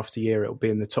year after year, it'll be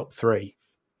in the top three.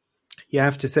 You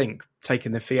have to think,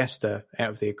 taking the Fiesta out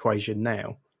of the equation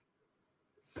now,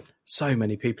 so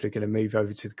many people are going to move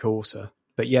over to the Corsa.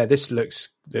 But yeah, this looks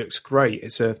great.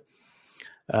 It's it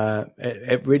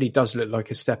really does look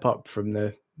like a step up from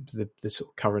the sort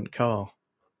of current car.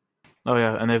 Oh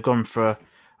yeah, and they've gone for,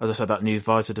 as I said, that new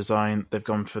visor design. They've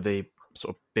gone for the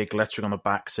sort of big lettering on the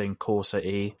back saying Corsa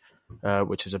E,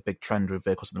 which is a big trend with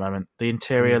vehicles at the moment. The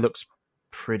interior looks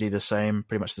pretty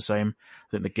much the same. I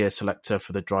think the gear selector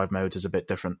for the drive modes is a bit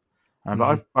different.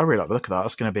 But I really like the look of that.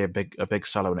 That's going to be a big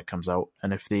seller when it comes out.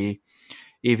 And if the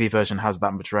EV version has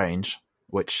that much range,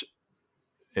 which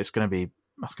that's going to be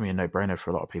a no-brainer for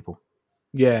a lot of people.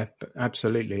 Yeah,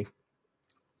 absolutely.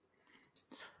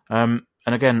 And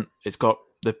again, it's got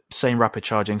the same rapid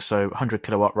charging, so 100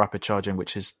 kilowatt rapid charging,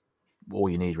 which is all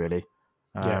you need really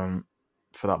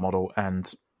for that model,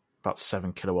 and about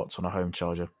 7 kilowatts on a home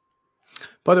charger.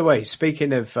 By the way,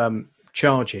 speaking of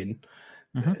charging,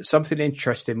 something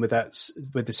interesting with the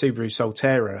Subaru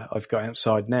Solterra I've got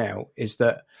outside now is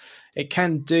that it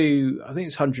can do, I think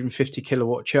it's 150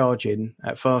 kilowatt charging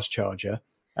at fast charger,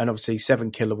 and obviously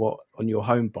 7 kilowatt on your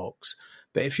home box.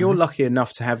 But if you're lucky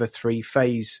enough to have a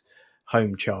 3-phase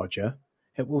home charger,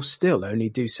 it will still only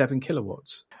do 7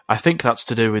 kilowatts. I think that's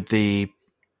to do with the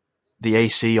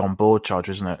AC on board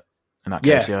charger, isn't it? In that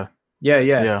case,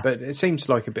 yeah. But it seems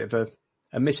like a bit of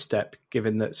a misstep,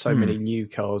 given that so many new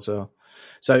cars are.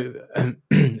 So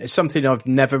it's something I've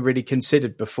never really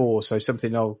considered before. So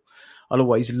something I'll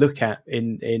always look at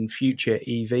in future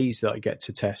EVs that I get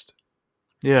to test.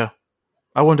 Yeah,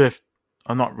 I wonder if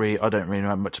I don't really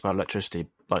know much about electricity,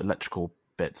 like electrical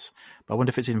bits, but I wonder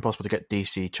if it's even possible to get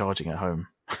DC charging at home.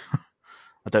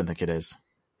 I don't think it is.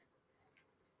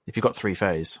 If you've got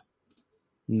 3-phase.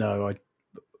 No,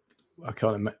 I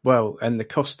can't imagine. Well, and the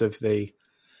cost of the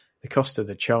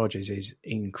chargers is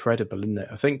incredible, isn't it?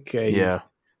 I think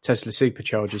Tesla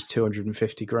Supercharger is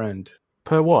 $250,000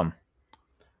 per one.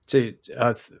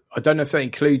 I don't know if that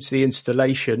includes the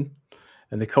installation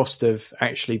and the cost of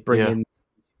actually bringing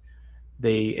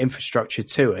the infrastructure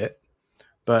to it.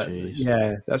 But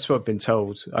that's what I've been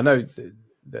told. I know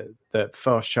that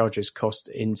fast chargers cost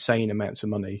insane amounts of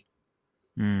money.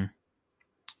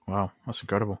 Wow, that's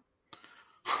incredible.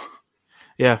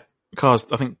 Cars.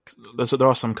 I think there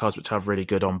are some cars which have really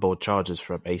good onboard chargers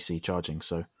for AC charging.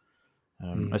 So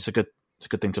it's a good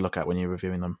thing to look at when you're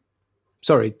reviewing them.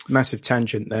 Sorry, massive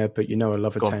tangent there, but I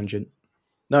love a tangent.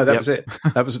 No, that was it.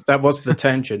 That was the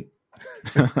tangent.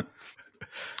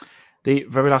 The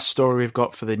very last story we've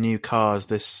got for the new cars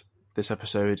this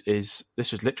episode is,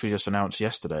 this was literally just announced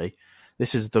yesterday.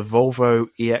 This is the Volvo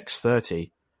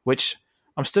EX30, which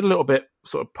I'm still a little bit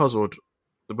sort of puzzled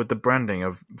with the branding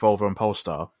of Volvo and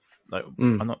Polestar.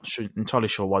 I'm not entirely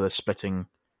sure why they're splitting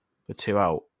the two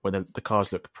out when the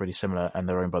cars look pretty similar and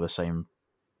they're owned by the same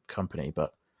company.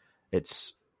 But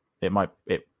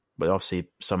but obviously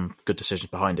some good decisions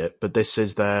behind it. But this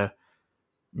is their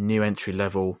new entry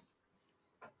level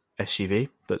SUV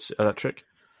that's electric.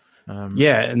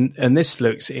 And this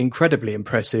looks incredibly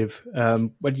impressive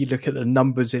when you look at the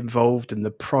numbers involved and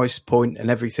the price point and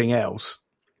everything else.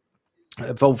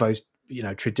 Volvo's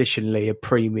traditionally a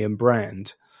premium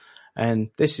brand, and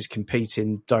this is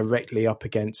competing directly up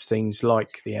against things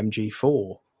like the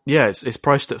MG4. Yeah, it's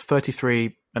priced at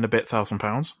 £33,000 and a bit,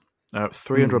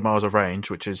 300 miles of range,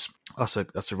 which is that's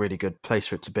a really good place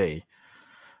for it to be.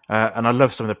 And I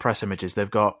love some of the press images. They've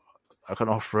got an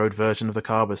off-road version of the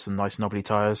car with some nice knobbly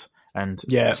tyres and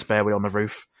a spare wheel on the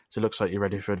roof, so it looks like you're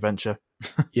ready for adventure.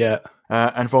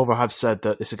 And Volvo have said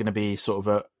that this is going to be sort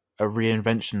of a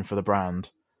reinvention for the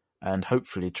brand and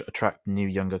hopefully attract new,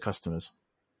 younger customers.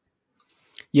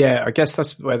 Yeah, I guess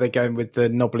that's where they're going with the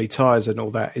knobbly tyres and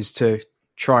all that, is to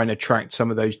try and attract some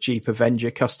of those Jeep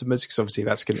Avenger customers, because obviously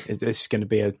this is going to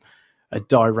be a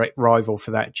direct rival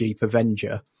for that Jeep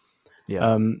Avenger.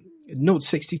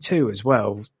 0-62 as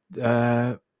well.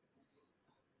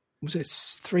 Was it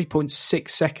 3.6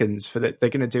 seconds for that? They're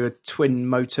going to do a twin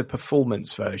motor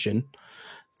performance version.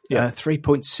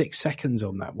 3.6 seconds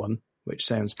on that one, which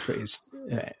sounds pretty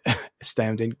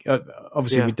astounding.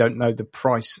 Obviously, we don't know the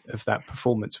price of that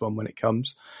performance one when it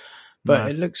comes,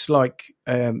 but it looks like.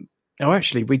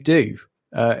 Actually, we do.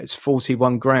 It's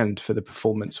 41 grand for the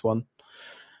performance one.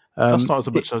 That's not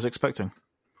as much as I was expecting.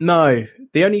 No,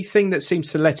 the only thing that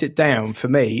seems to let it down for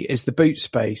me is the boot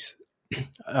space.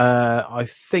 I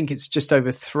think it's just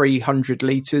over 300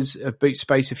 litres of boot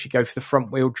space if you go for the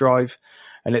front wheel drive,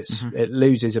 and it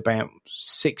loses about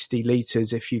 60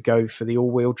 litres if you go for the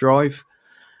all wheel drive.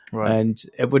 Right. And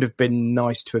it would have been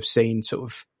nice to have seen sort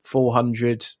of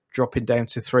 400 dropping down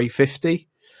to 350.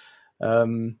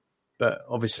 But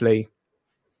obviously,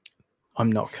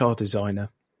 I'm not a car designer.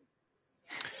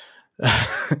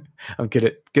 I'm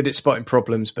good at spotting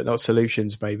problems, but not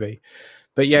solutions, maybe.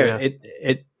 But yeah.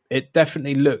 It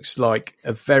definitely looks like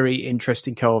a very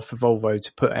interesting car for Volvo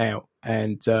to put out.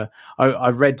 And I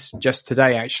read just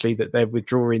today actually that they're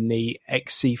withdrawing the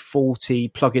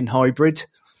XC40 plug-in hybrid.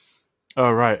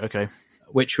 Oh right, okay.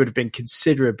 Which would have been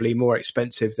considerably more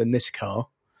expensive than this car,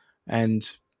 and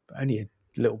only a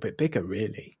little bit bigger,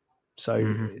 really. So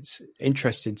it's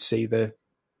interesting to see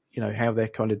how they're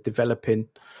kind of developing.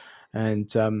 And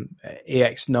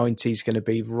EX90 is going to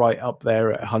be right up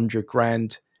there at 100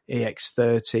 grand,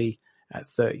 EX30 at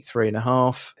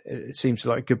 33.5. It seems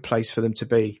like a good place for them to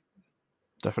be.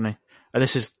 Definitely. And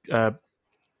this is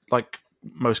like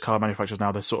most car manufacturers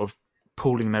now, they're sort of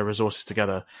pooling their resources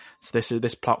together. So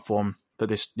this platform that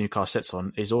this new car sits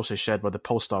on is also shared by the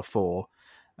Polestar 4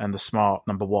 and the Smart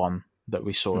 #1 that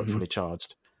we saw at Fully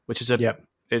Charged, which is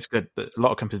it's good. A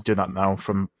lot of companies do that now,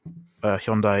 from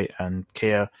Hyundai and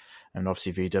Kia, and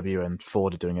obviously VW and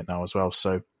Ford are doing it now as well.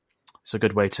 So it's a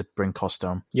good way to bring costs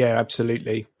down. Yeah,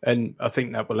 absolutely. And I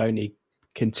think that will only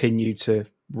continue to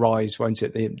rise, won't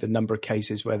it? The number of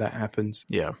cases where that happens.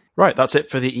 Yeah. Right. That's it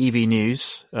for the EV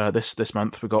news. This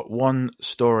month, we've got one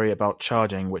story about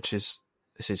charging,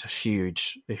 this is a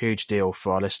huge deal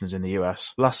for our listeners in the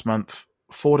US. Last month,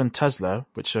 Ford and Tesla,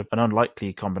 which are an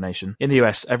unlikely combination. In the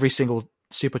US, every single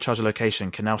supercharger location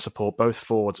can now support both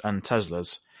Fords and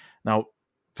Teslas. Now,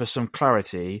 for some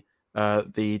clarity,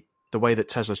 the way that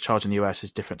Tesla's charge in the US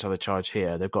is different to how they charge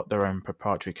here. They've got their own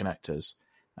proprietary connectors,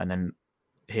 and then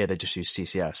here they just use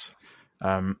CCS.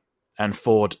 And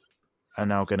Ford are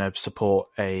now going to support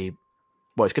it's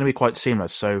going to be quite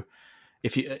seamless. So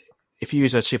if you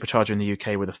use a supercharger in the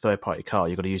UK with a third-party car,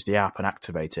 you've got to use the app and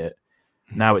activate it.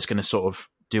 Now it's going to sort of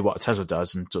do what a Tesla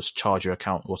does and just charge your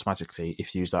account automatically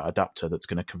if you use that adapter that's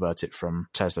going to convert it from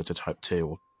Tesla to Type 2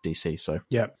 or DC. So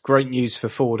yeah, great news for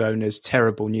Ford owners,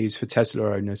 terrible news for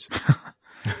Tesla owners.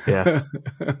 Yeah.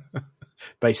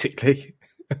 Basically.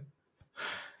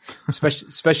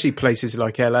 Especially places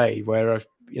like LA, where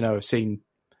I've seen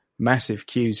massive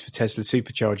queues for Tesla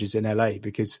superchargers in LA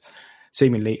because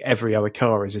seemingly every other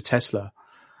car is a Tesla.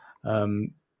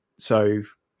 So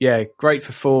yeah, great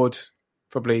for Ford,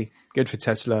 probably good for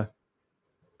Tesla,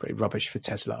 pretty rubbish for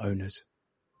Tesla owners.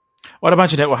 Well, I'd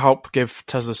imagine it will help give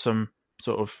Tesla some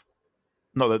sort of,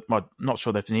 not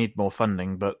sure they need more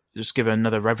funding, but just give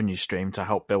another revenue stream to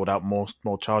help build out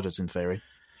more chargers in theory.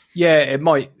 Yeah, it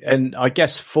might, and I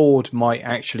guess Ford might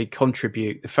actually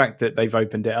contribute. The fact that they've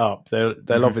opened it up,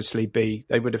 they'll obviously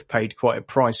they would have paid quite a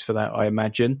price for that, I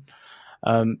imagine.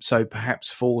 So perhaps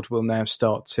Ford will now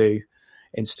start to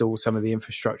install some of the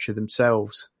infrastructure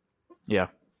themselves. Yeah.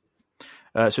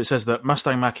 So it says that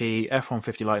Mustang Mach-E,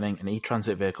 F-150 Lightning, and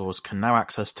E-Transit vehicles can now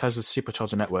access Tesla's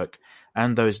supercharger network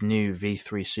and those new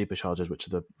V3 superchargers, which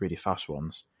are the really fast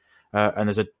ones. And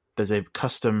there's a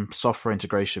custom software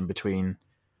integration between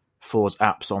Ford's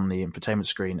apps on the infotainment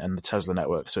screen and the Tesla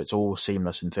network, so it's all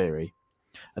seamless in theory.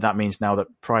 And that means now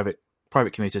that private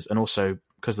commuters, and also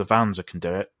because the vans can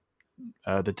do it,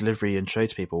 the delivery and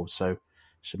tradespeople, so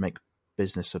should make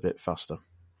business a bit faster.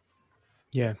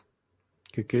 Yeah,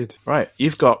 good. Right,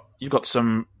 you've got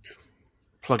some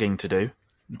plugging to do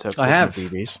in terms of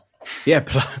EVs. Yeah,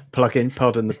 plug in,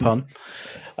 pardon the pun.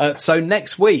 So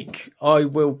next week, I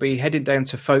will be heading down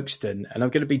to Folkestone, and I'm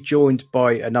going to be joined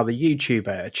by another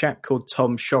YouTuber, a chap called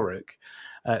Tom Shorrock.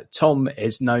 Tom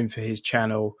is known for his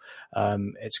channel.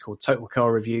 It's called Total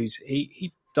Car Reviews.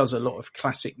 He does a lot of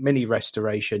classic mini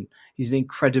restoration. He's an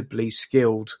incredibly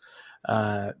skilled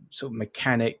sort of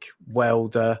mechanic,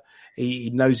 welder.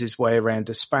 He knows his way around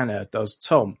a spanner, does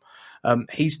Tom.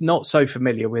 He's not so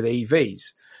familiar with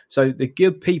EVs. So the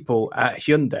good people at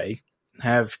Hyundai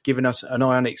have given us an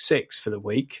Ioniq 6 for the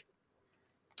week,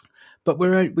 but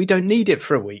we don't need it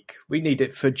for a week. We need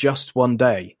it for just one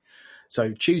day.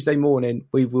 So Tuesday morning,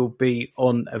 we will be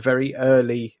on a very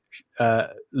early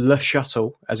Le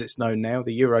Shuttle, as it's known now,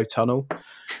 the Eurotunnel,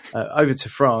 over to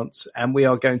France. And we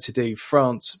are going to do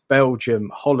France,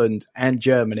 Belgium, Holland and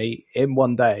Germany in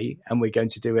one day. And we're going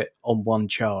to do it on one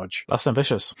charge. That's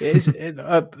ambitious.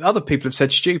 Other people have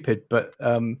said stupid, but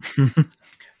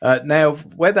Now,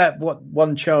 whether what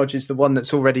one charge is the one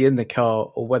that's already in the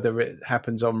car or whether it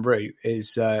happens en route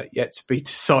is yet to be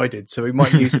decided. So we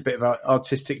might use a bit of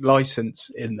artistic license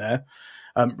in there.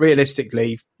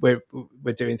 Realistically, we're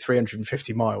doing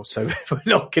 350 miles, so we're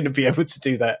not going to be able to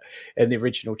do that in the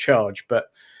original charge. But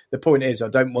the point is, I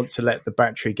don't want to let the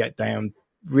battery get down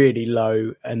really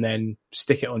low and then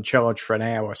stick it on charge for an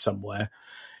hour somewhere.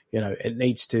 It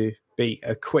needs to be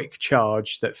a quick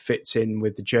charge that fits in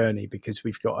with the journey, because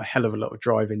we've got a hell of a lot of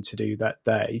driving to do that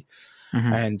day.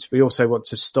 Mm-hmm. And we also want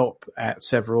to stop at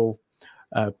several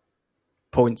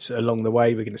points along the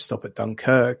way. We're going to stop at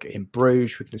Dunkirk, in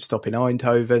Bruges, we're going to stop in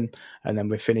Eindhoven, and then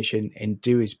we're finishing in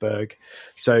Duisburg.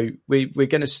 So we're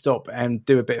going to stop and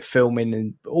do a bit of filming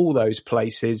in all those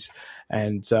places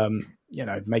and,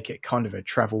 make it kind of a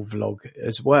travel vlog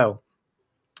as well.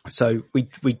 So we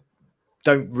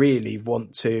don't really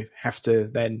want to have to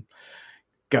then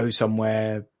go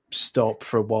somewhere, stop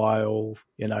for a while,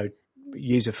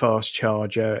 use a fast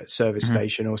charger at a service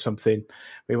station or something.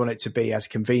 We want it to be as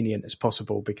convenient as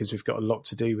possible because we've got a lot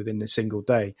to do within a single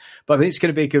day. But I think it's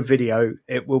going to be a good video.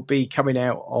 It will be coming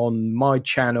out on my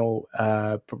channel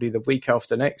probably the week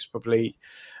after next, probably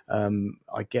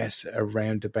I guess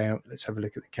around about, let's have a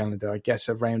look at the calendar, I guess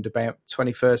around about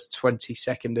 21st,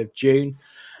 22nd of June.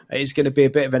 It's going to be a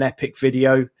bit of an epic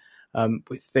video.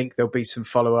 We think there'll be some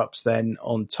follow-ups then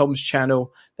on Tom's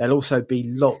channel. There'll also be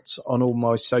lots on all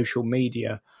my social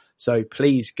media. So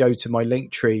please go to my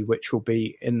link tree, which will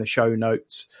be in the show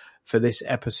notes for this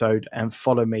episode, and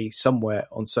follow me somewhere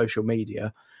on social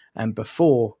media. And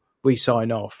before we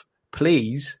sign off,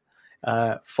 please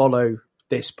follow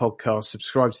this podcast,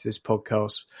 subscribe to this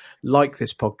podcast, like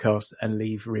this podcast, and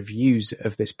leave reviews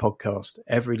of this podcast.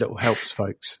 Every little helps,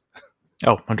 folks.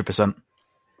 Oh, 100%.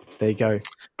 There you go.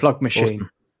 Plug machine.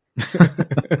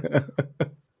 Awesome.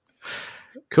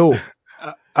 Cool.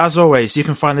 As always, you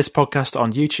can find this podcast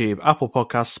on YouTube, Apple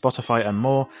Podcasts, Spotify, and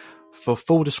more. For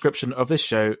full description of this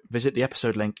show, visit the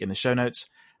episode link in the show notes.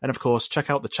 And of course, check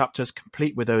out the chapters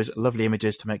complete with those lovely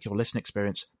images to make your listening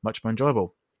experience much more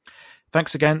enjoyable.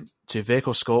 Thanks again to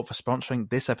Vehicle Score for sponsoring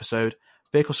this episode.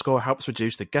 Vehicle Score helps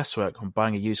reduce the guesswork when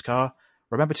buying a used car.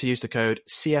 Remember to use the code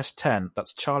CS10,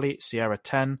 that's Charlie Sierra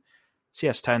 10,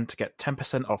 CS10 to get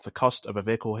 10% off the cost of a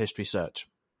vehicle history search.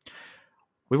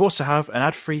 We also have an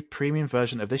ad-free premium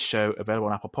version of this show available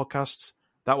on Apple Podcasts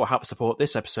that will help support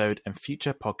this episode and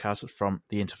future podcasts from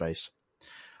The Interface.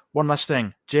 One last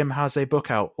thing, Jim has a book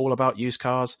out all about used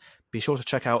cars. Be sure to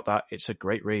check out that. It's a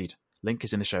great read. Link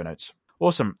is in the show notes.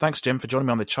 Awesome. Thanks, Jim, for joining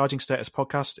me on the Charging Status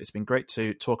podcast. It's been great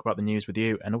to talk about the news with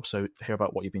you and also hear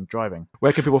about what you've been driving.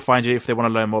 Where can people find you if they want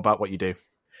to learn more about what you do?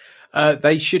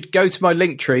 They should go to my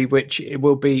link tree, which it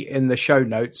will be in the show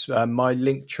notes. My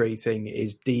link tree thing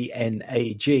is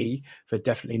DNAG for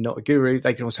Definitely Not a Guru.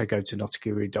 They can also go to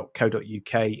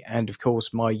notaguru.co.uk, and of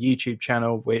course my YouTube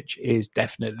channel, which is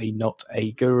Definitely Not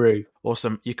a Guru.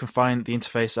 Awesome. You can find The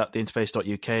Interface at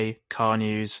theinterface.uk, car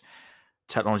news,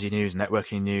 technology news,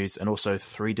 networking news, and also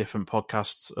 3 different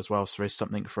podcasts as well. So there is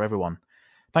something for everyone.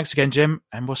 Thanks again, Jim,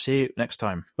 and we'll see you next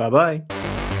time. Bye-bye.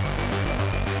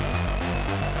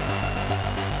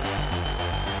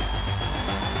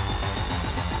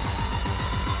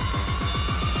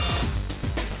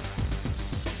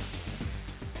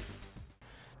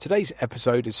 Today's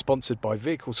episode is sponsored by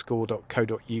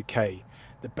vehiclescore.co.uk,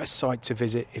 the best site to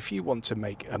visit if you want to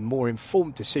make a more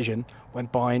informed decision when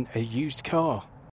buying a used car.